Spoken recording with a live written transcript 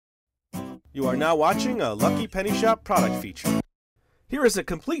You are now watching a Lucky Penny Shop product feature. Here is a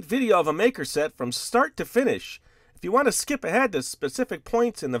complete video of a maker set from start to finish. If you want to skip ahead to specific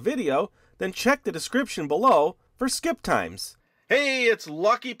points in the video, then check the description below for skip times. Hey, it's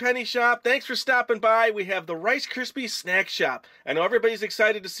Lucky Penny Shop. Thanks for stopping by. We have the Rice Krispies snack shop. I know everybody's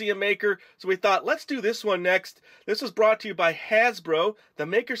excited to see a maker, so we thought let's do this one next. This was brought to you by Hasbro, the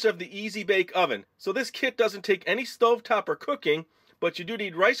makers of the Easy Bake Oven. So this kit doesn't take any stovetop or cooking, but you do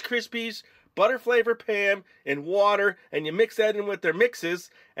need Rice Krispies, butter flavor Pam, and water, and you mix that in with their mixes,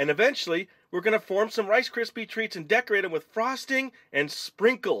 and eventually we're going to form some Rice Krispie treats and decorate them with frosting and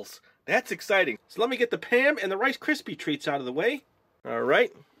sprinkles. That's exciting. So let me get the Pam and the Rice Krispie treats out of the way. All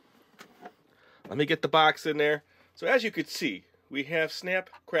right. Let me get the box in there. So as you could see, we have Snap,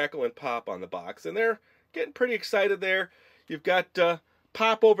 Crackle, and Pop on the box, and they're getting pretty excited there. You've got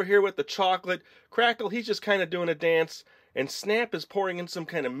Pop over here with the chocolate. Crackle, he's just kind of doing a dance, and Snap is pouring in some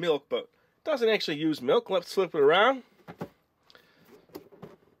kind of milk, but doesn't actually use milk. Let's flip it around.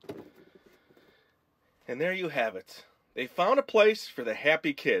 And there you have it. They found a place for the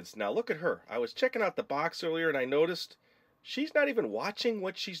happy kids. Now look at her. I was checking out the box earlier and I noticed she's not even watching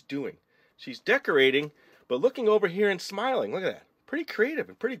what she's doing. She's decorating, but looking over here and smiling. Look at that. Pretty creative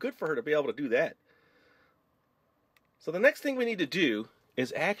and pretty good for her to be able to do that. So the next thing we need to do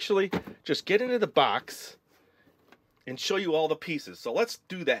is actually just get into the box and show you all the pieces. So let's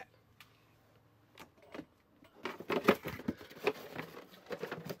do that.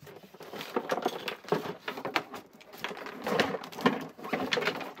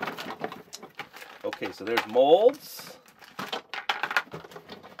 Okay, so there's molds.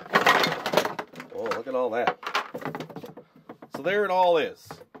 Oh, look at all that. So there it all is.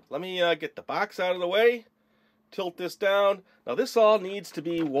 Let me get the box out of the way, tilt this down. Now this all needs to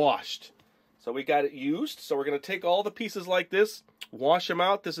be washed. So we got it used, so we're going to take all the pieces like this, wash them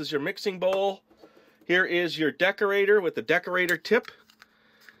out. This is your mixing bowl. Here is your decorator with the decorator tip.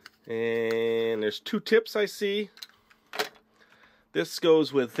 And there's two tips I see. This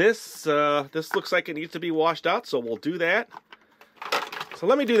goes with this. This looks like it needs to be washed out, so we'll do that. So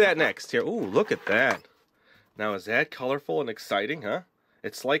let me do that next here. Ooh, look at that. Now, is that colorful and exciting, huh?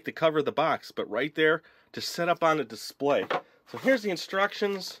 It's like the cover of the box, but right there to set up on a display. So here's the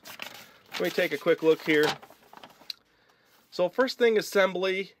instructions. Let me take a quick look here. So first thing,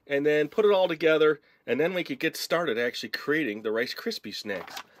 assembly, and then put it all together, and then we could get started actually creating the Rice Krispie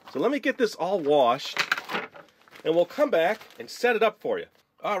snacks. So let me get this all washed, and we'll come back and set it up for you.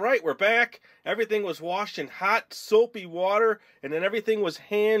 All right, we're back. Everything was washed in hot, soapy water, and then everything was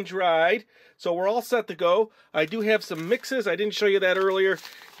hand-dried. So we're all set to go. I do have some mixes. I didn't show you that earlier.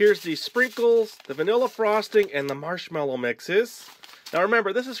 Here's the sprinkles, the vanilla frosting, and the marshmallow mixes. Now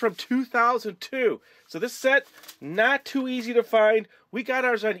remember, this is from 2002. So this set, not too easy to find. We got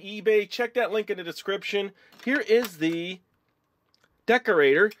ours on eBay. Check that link in the description. Here is the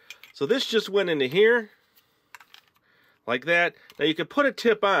decorator. So this just went into here. Like that. Now you can put a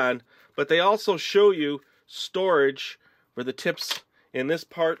tip on, but they also show you storage for the tips in this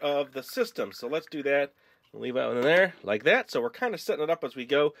part of the system. So let's do that. Leave that one in there like that. So we're kind of setting it up as we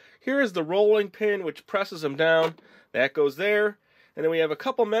go. Here is the rolling pin which presses them down. That goes there. And then we have a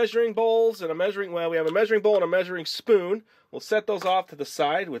couple measuring bowls and a measuring, well, we have a measuring bowl and a measuring spoon. We'll set those off to the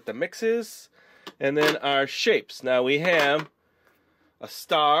side with the mixes. And then our shapes. Now we have a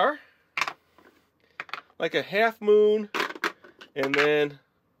star, like a half moon, and then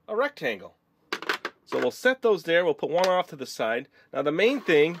a rectangle. So we'll set those there. We'll put one off to the side. Now the main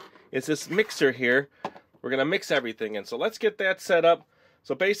thing is this mixer here. We're going to mix everything in. So let's get that set up.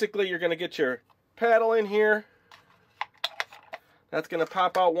 So basically you're going to get your paddle in here. That's going to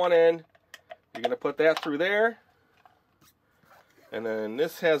pop out one end. You're going to put that through there. And then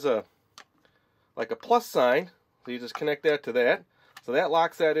this has a like a plus sign. So you just connect that to that. So that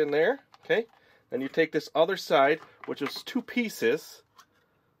locks that in there. Okay. Then you take this other side, which is two pieces.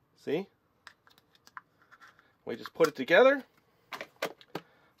 See? We just put it together.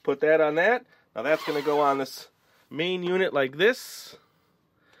 Put that on that. Now that's going to go on this main unit like this,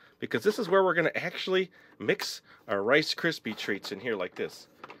 because this is where we're going to actually mix our Rice Krispie treats in here like this.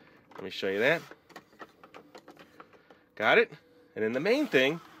 Let me show you that. Got it? And then the main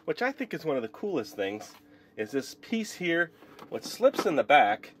thing, which I think is one of the coolest things, is this piece here, which slips in the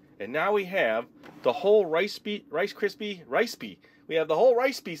back. And now we have the whole Rice Krispie. We have the whole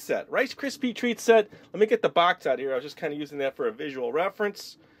Rice Krispie set. Rice Krispie treat set. Let me get the box out here. I was just kind of using that for a visual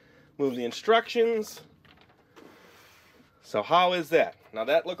reference. Move the instructions. So how is that? Now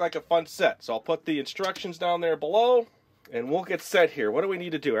that looked like a fun set. So I'll put the instructions down there below. And we'll get set here. What do we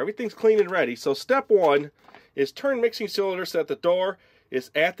need to do? Everything's clean and ready. So step one is turn mixing cylinder so that the door is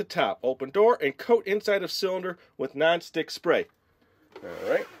at the top. Open door and coat inside of cylinder with non-stick spray.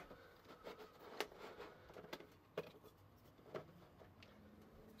 All right.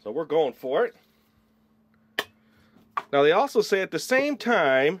 So we're going for it. Now they also say at the same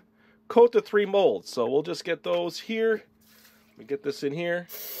time, coat the 3 molds. So we'll just get those here. Let me get this in here.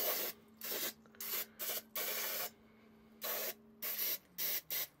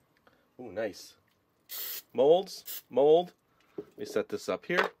 Ooh, nice. Molds, mold. Let me set this up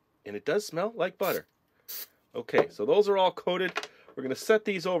here. And it does smell like butter. Okay, so those are all coated. We're going to set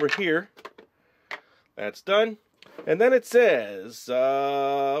these over here. That's done. And then it says,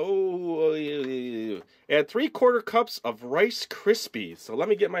 add 3/4 cups of Rice Krispies. So let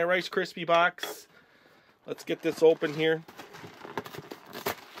me get my Rice Krispie box. Let's get this open here.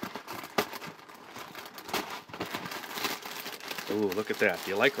 Ooh, look at that.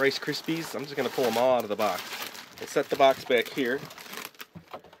 Do you like Rice Krispies? I'm just going to pull them all out of the box. I'll set the box back here.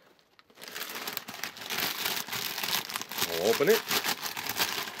 I'll open it.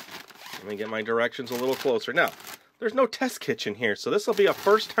 Let me get my directions a little closer. Now, there's no test kitchen here, so this will be a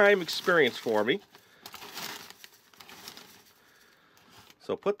first-time experience for me.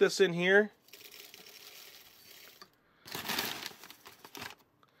 So put this in here.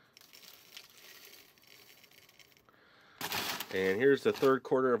 And here's the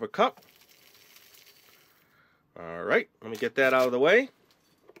 3/4 of a cup. All right, let me get that out of the way.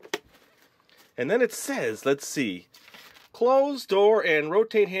 And then it says, let's see, close door and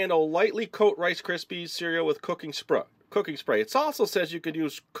rotate handle, lightly coat Rice Krispies cereal with cooking spray. It also says you could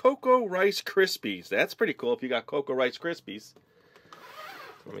use Cocoa Rice Krispies. That's pretty cool if you got Cocoa Rice Krispies.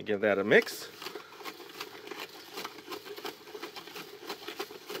 Let me give that a mix.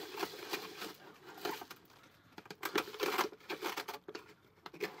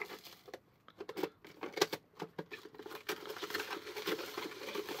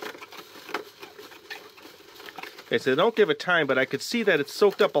 Okay, so don't give it time, but I could see that it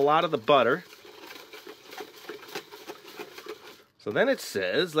soaked up a lot of the butter. So then it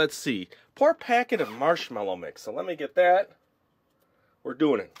says, let's see, pour packet of marshmallow mix. So let me get that. We're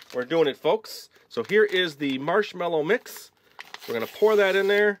doing it. We're doing it, folks. So here is the marshmallow mix. We're going to pour that in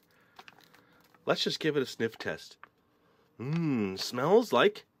there. Let's just give it a sniff test. Smells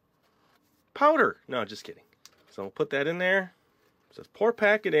like powder. No, just kidding. So we'll put that in there. It says pour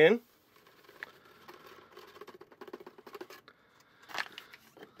packet in.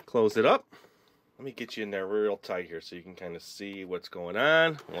 Close it up. Let me get you in there real tight here so you can kind of see what's going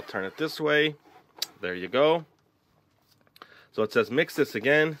on. We'll turn it this way. There you go. So it says mix this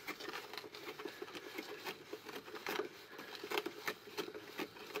again.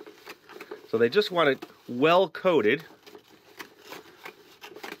 So they just want it well coated.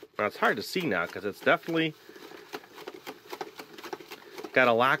 Now it's hard to see now because it's definitely got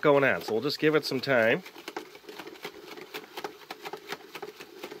a lot going on. So we'll just give it some time.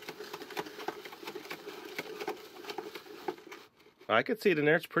 I could see it in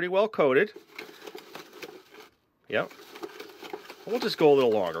there. It's pretty well coated. Yep. We'll just go a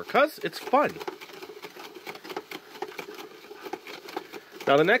little longer because it's fun.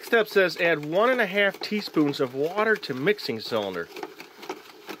 Now the next step says add 1.5 teaspoons of water to mixing cylinder.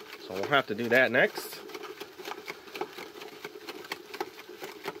 So we'll have to do that next.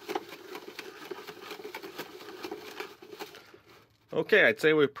 Okay, I'd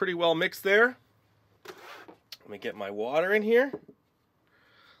say we're pretty well mixed there. Let me get my water in here.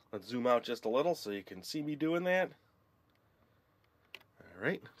 Let's zoom out just a little so you can see me doing that. All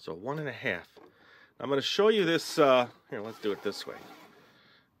right, so 1.5. I'm going to show you this. Here, let's do it this way.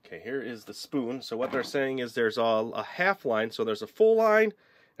 Okay, here is the spoon. So what they're saying is there's a half line. So there's a full line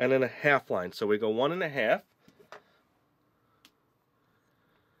and then a half line. So we go 1.5.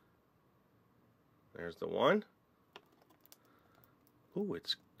 There's the one. Ooh,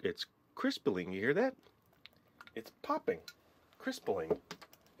 it's crispling. You hear that? It's popping. Crispling.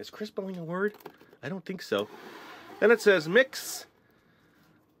 Is crispling a word? I don't think so. Then it says mix.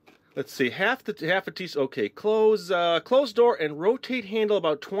 Let's see, half a teaspoon. Okay, close door and rotate handle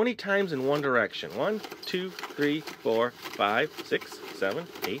about 20 times in one direction. 1, 2, 3, 4, 5, 6, 7,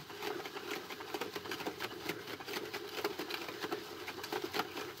 8.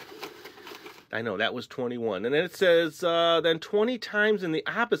 I know, that was 21. And then it says then 20 times in the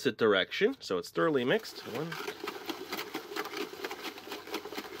opposite direction. So it's thoroughly mixed. 1.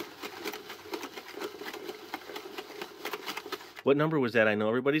 What number was that? I know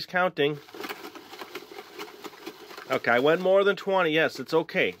everybody's counting. Okay, I went more than 20. Yes, it's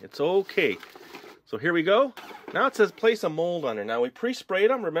okay. It's okay. So here we go. Now it says place a mold under. Now we pre-sprayed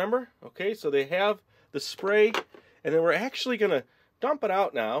them, remember? Okay, so they have the spray. And then we're actually going to dump it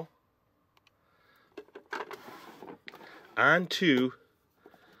out now into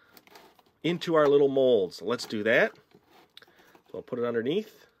our little molds. So let's do that. So I'll put it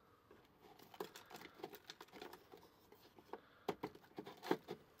underneath.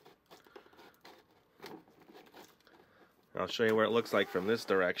 I'll show you where it looks like from this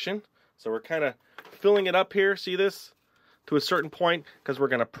direction. So we're kind of filling it up here, see this? To a certain point, because we're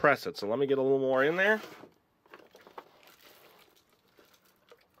going to press it. So let me get a little more in there.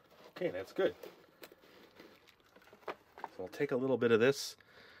 Okay, that's good. So we'll take a little bit of this.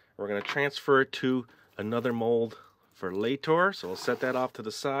 We're going to transfer it to another mold for later. So we'll set that off to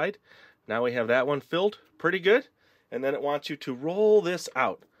the side. Now we have that one filled pretty good. And then it wants you to roll this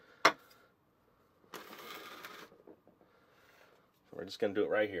out. We're just going to do it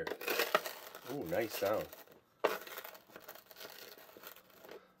right here. Ooh, nice sound. I'm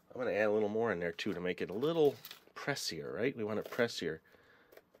going to add a little more in there too to make it a little pressier, right? We want it pressier.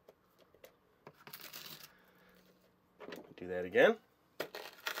 Do that again.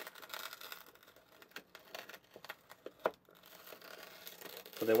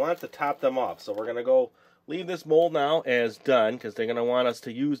 So they want to top them off. So we're going to go leave this mold now as done because they're going to want us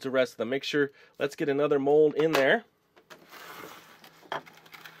to use the rest of the mixture. Let's get another mold in there.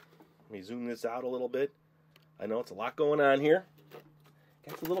 Let me zoom this out a little bit. I know it's a lot going on here.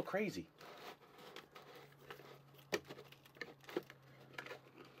 Gets a little crazy.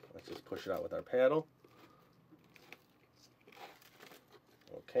 Let's just push it out with our paddle.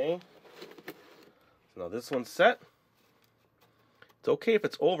 Okay. So now this one's set. It's okay if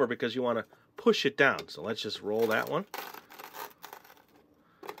it's over because you want to push it down. So let's just roll that one.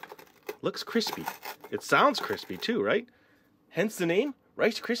 Looks crispy. It sounds crispy too, right? Hence the name,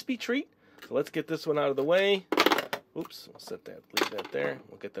 Rice Krispie treat. So let's get this one out of the way. Oops, we'll set that, leave that there.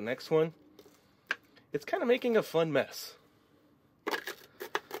 We'll get the next one. It's kind of making a fun mess.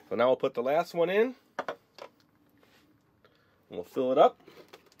 So now we'll put the last one in. And we'll fill it up.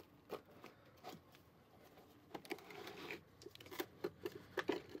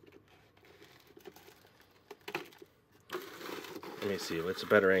 Let me see, what's a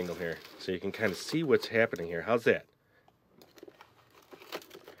better angle here? So you can kind of see what's happening here. How's that?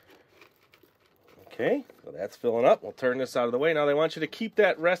 Okay, so that's filling up. We'll turn this out of the way. Now they want you to keep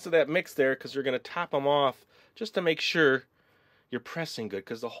that rest of that mix there because you're going to top them off just to make sure you're pressing good.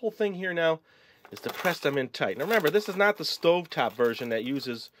 Because the whole thing here now is to press them in tight. Now remember, this is not the stovetop version that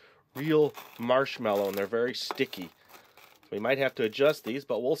uses real marshmallow and they're very sticky. We might have to adjust these,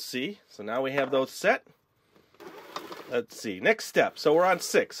 but we'll see. So now we have those set. Let's see, next step. So we're on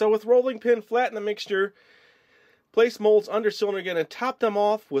 6. So with rolling pin, flatten the mixture. Place molds under cylinder again and top them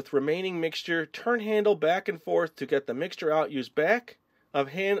off with remaining mixture. Turn handle back and forth to get the mixture out. Use back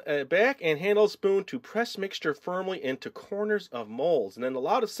and handle spoon to press mixture firmly into corners of molds. And then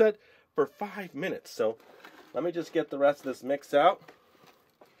allow to set for 5 minutes. So let me just get the rest of this mix out.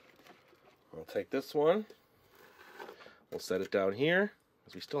 We'll take this one. We'll set it down here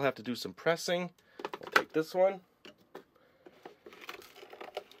because we still have to do some pressing. We'll take this one.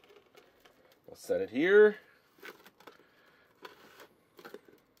 We'll set it here.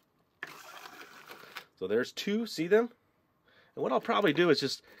 So there's 2, see them? And what I'll probably do is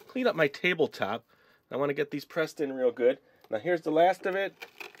just clean up my tabletop. I want to get these pressed in real good. Now here's the last of it.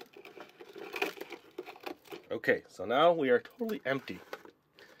 Okay, so now we are totally empty.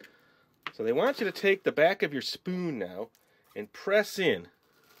 So they want you to take the back of your spoon now and press in.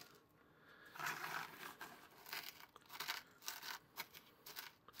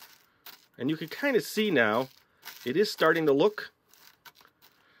 And you can kind of see now, it is starting to look.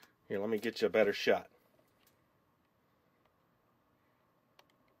 Here, let me get you a better shot.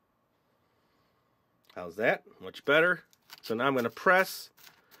 How's that? Much better. So now I'm going to press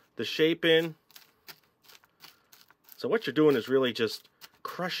the shape in. So what you're doing is really just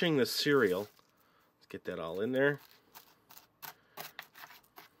crushing the cereal. Let's get that all in there.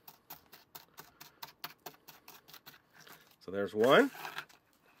 So there's one.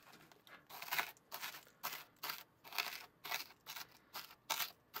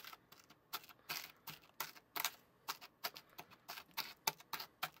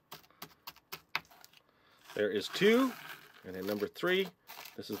 There is 2, and then number 3,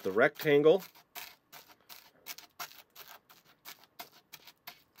 this is the rectangle.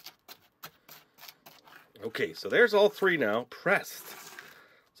 Okay, so there's all 3 now, pressed.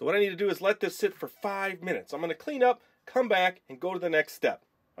 So what I need to do is let this sit for 5 minutes. I'm going to clean up, come back, and go to the next step.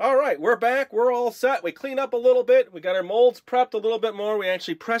 All right, we're back. We're all set. We cleaned up a little bit. We got our molds prepped a little bit more. We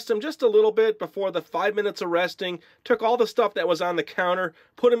actually pressed them just a little bit before the 5 minutes of resting. Took all the stuff that was on the counter,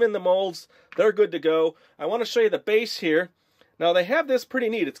 put them in the molds. They're good to go. I want to show you the base here. Now they have this pretty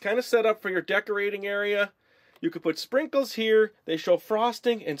neat. It's kind of set up for your decorating area. You could put sprinkles here. They show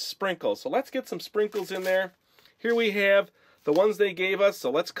frosting and sprinkles. So let's get some sprinkles in there. Here we have the ones they gave us. So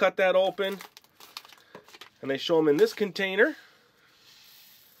let's cut that open. And they show them in this container.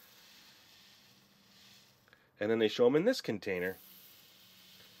 And then they show them in this container.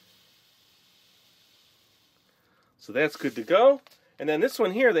 So that's good to go. And then this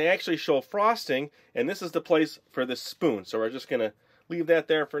one here, they actually show frosting. And this is the place for the spoon. So we're just going to leave that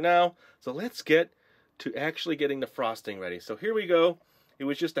there for now. So let's get to actually getting the frosting ready. So here we go. It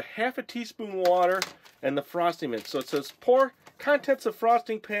was just a half a teaspoon water and the frosting mix. So it says pour contents of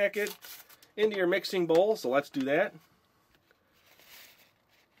frosting packet into your mixing bowl. So let's do that.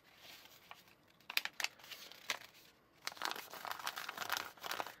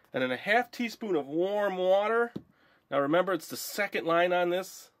 And then a half teaspoon of warm water. Now remember, it's the second line on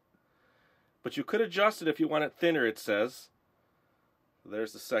this, but you could adjust it if you want it thinner, it says.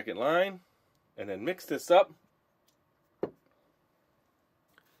 There's the second line. And then mix this up.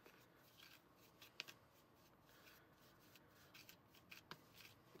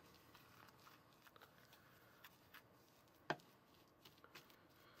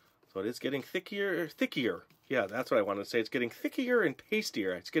 So it is getting thickier. Yeah, that's what I wanted to say. It's getting thickier and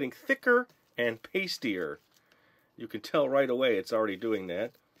pastier. It's getting thicker and pastier. You can tell right away it's already doing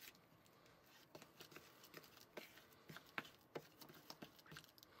that.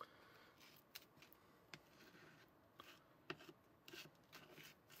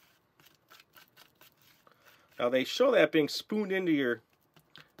 Now they show that being spooned into your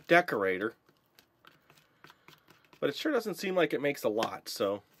decorator, but it sure doesn't seem like it makes a lot,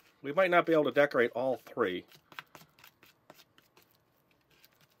 so we might not be able to decorate all three.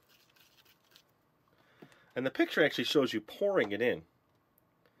 And the picture actually shows you pouring it in.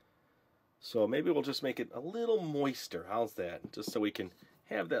 So maybe we'll just make it a little moister. How's that? Just so we can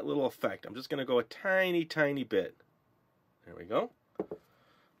have that little effect. I'm just going to go a tiny, tiny bit. There we go.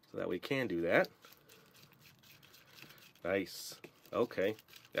 So that we can do that. Nice. Okay.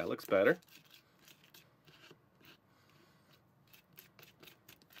 That looks better.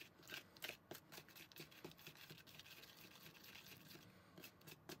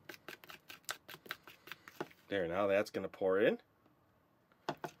 There, now that's going to pour in.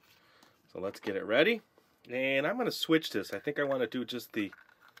 So let's get it ready. And I'm going to switch this. I think I want to do just the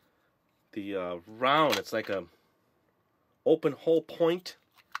round. It's like a open hole point.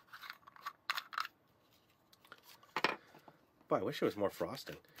 Boy, I wish it was more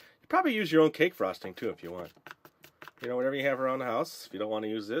frosting. You probably use your own cake frosting too if you want. You know, whatever you have around the house. If you don't want to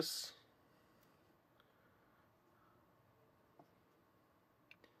use this.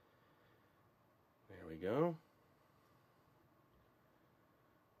 There we go.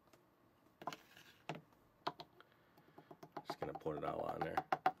 Just going to put it all on there.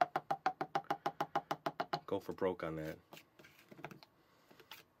 Go for broke on that.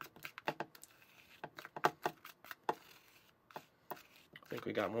 I think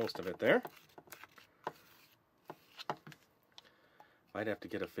we got most of it there. Might have to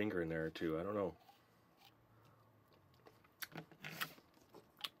get a finger in there or two. I don't know.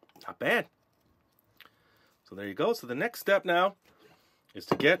 Not bad. So there you go. So the next step now is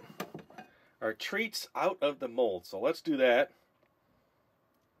to get our treats out of the mold. So let's do that.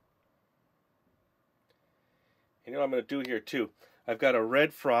 You know what I'm going to do here too? I've got a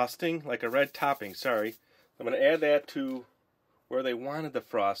red frosting, like a red topping, sorry. I'm going to add that to where they wanted the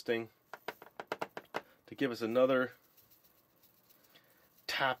frosting to give us another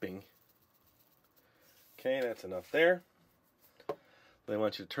topping. Okay, that's enough there. Then I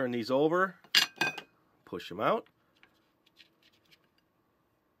want you to turn these over, push them out.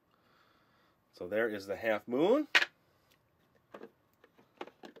 So there is the half moon.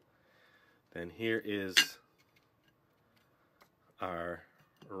 Then here is our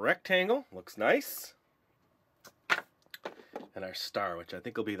rectangle, looks nice. And our star, which I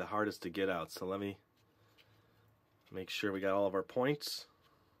think will be the hardest to get out. So let me make sure we got all of our points.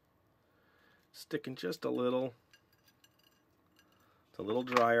 Sticking just a little. It's a little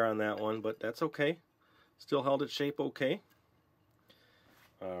drier on that one, but that's okay. Still held its shape okay.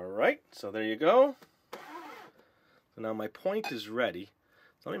 Alright, so there you go. So now my point is ready.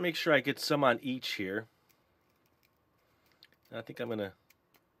 So let me make sure I get some on each here. I think I'm going to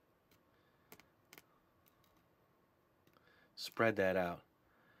spread that out.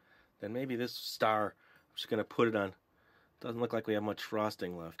 Then maybe this star, I'm just going to put it on. Doesn't look like we have much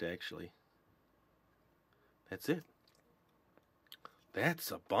frosting left, actually. That's it.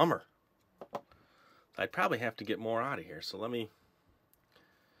 That's a bummer. I'd probably have to get more out of here. So let me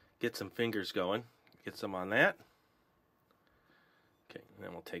get some fingers going. Get some on that. Okay, and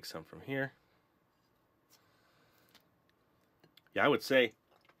then we'll take some from here. Yeah, I would say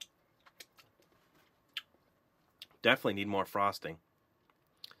definitely need more frosting.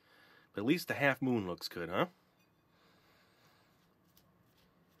 But at least the half moon looks good, huh?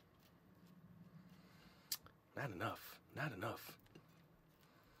 Not enough. Not enough.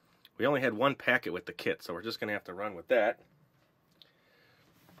 We only had one packet with the kit, so we're just going to have to run with that.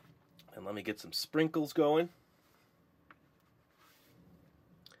 And let me get some sprinkles going.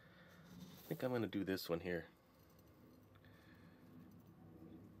 I think I'm going to do this one here.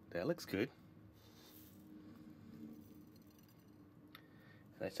 That looks good.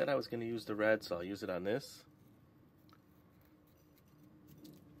 And I said I was going to use the red, so I'll use it on this.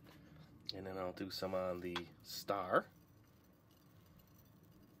 And then I'll do some on the star.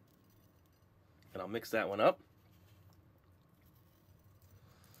 And I'll mix that one up.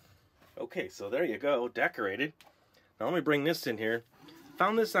 Okay, so there you go, decorated. Now let me bring this in here.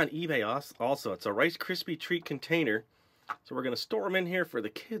 Found this on eBay also. It's a Rice Krispie treat container. So we're going to store them in here for the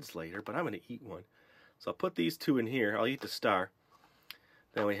kids later, but I'm going to eat one. So I'll put these two in here. I'll eat the star.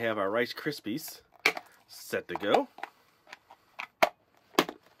 Then we have our Rice Krispies set to go.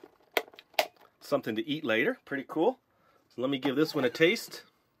 Something to eat later. Pretty cool. So let me give this one a taste.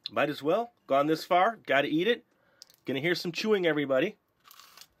 Might as well. Gone this far. Got to eat it. Gonna hear some chewing, everybody.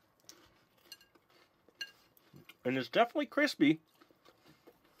 And it's definitely crispy.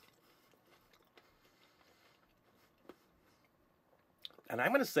 And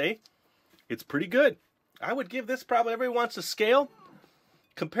I'm going to say it's pretty good. I would give this probably everybody wants a scale.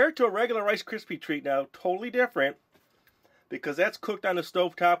 Compared to a regular Rice Krispie treat now, totally different. Because that's cooked on the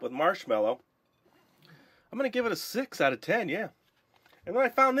stovetop with marshmallow. I'm going to give it a 6 out of 10, yeah. And then I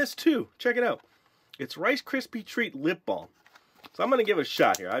found this too. Check it out. It's Rice Krispie Treat Lip Balm. So I'm going to give it a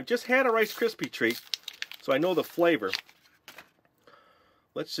shot here. I've just had a Rice Krispie treat, so I know the flavor.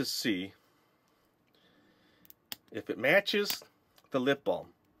 Let's just see if it matches the lip balm.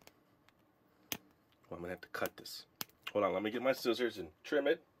 Well, I'm going to have to cut this. Hold on, let me get my scissors and trim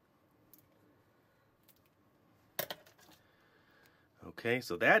it. Okay,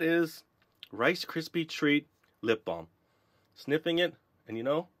 so that is Rice Krispie Treat Lip Balm. Sniffing it, and you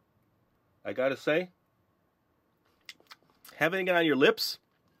know, I gotta say, having it on your lips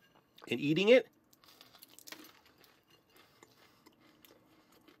and eating it,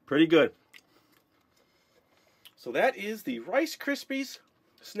 pretty good. So that is the Rice Krispies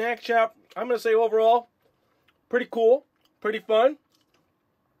Snack Shop. I'm gonna say overall, pretty cool, pretty fun.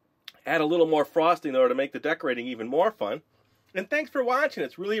 Add a little more frosting though to make the decorating even more fun. And thanks for watching.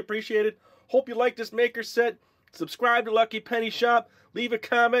 It's really appreciated. Hope you like this maker set. Subscribe to Lucky Penny Shop. Leave a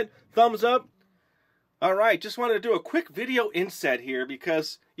comment. Thumbs up. Alright, just wanted to do a quick video inset here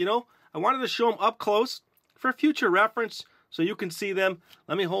because, you know, I wanted to show them up close for future reference so you can see them.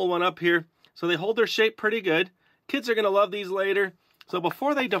 Let me hold one up here. So they hold their shape pretty good. Kids are going to love these later. So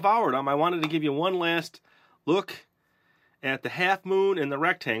before they devoured them, I wanted to give you one last look at the half moon and the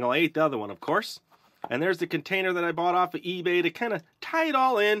rectangle. I ate the other one, of course. And there's the container that I bought off of eBay to kind of tie it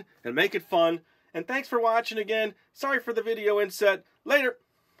all in and make it fun. And thanks for watching again. Sorry for the video inset. Later.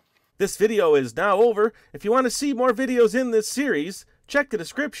 This video is now over. If you want to see more videos in this series, check the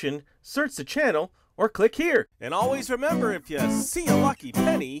description, search the channel, or click here. And always remember, if you see a lucky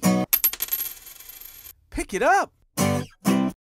penny, pick it up.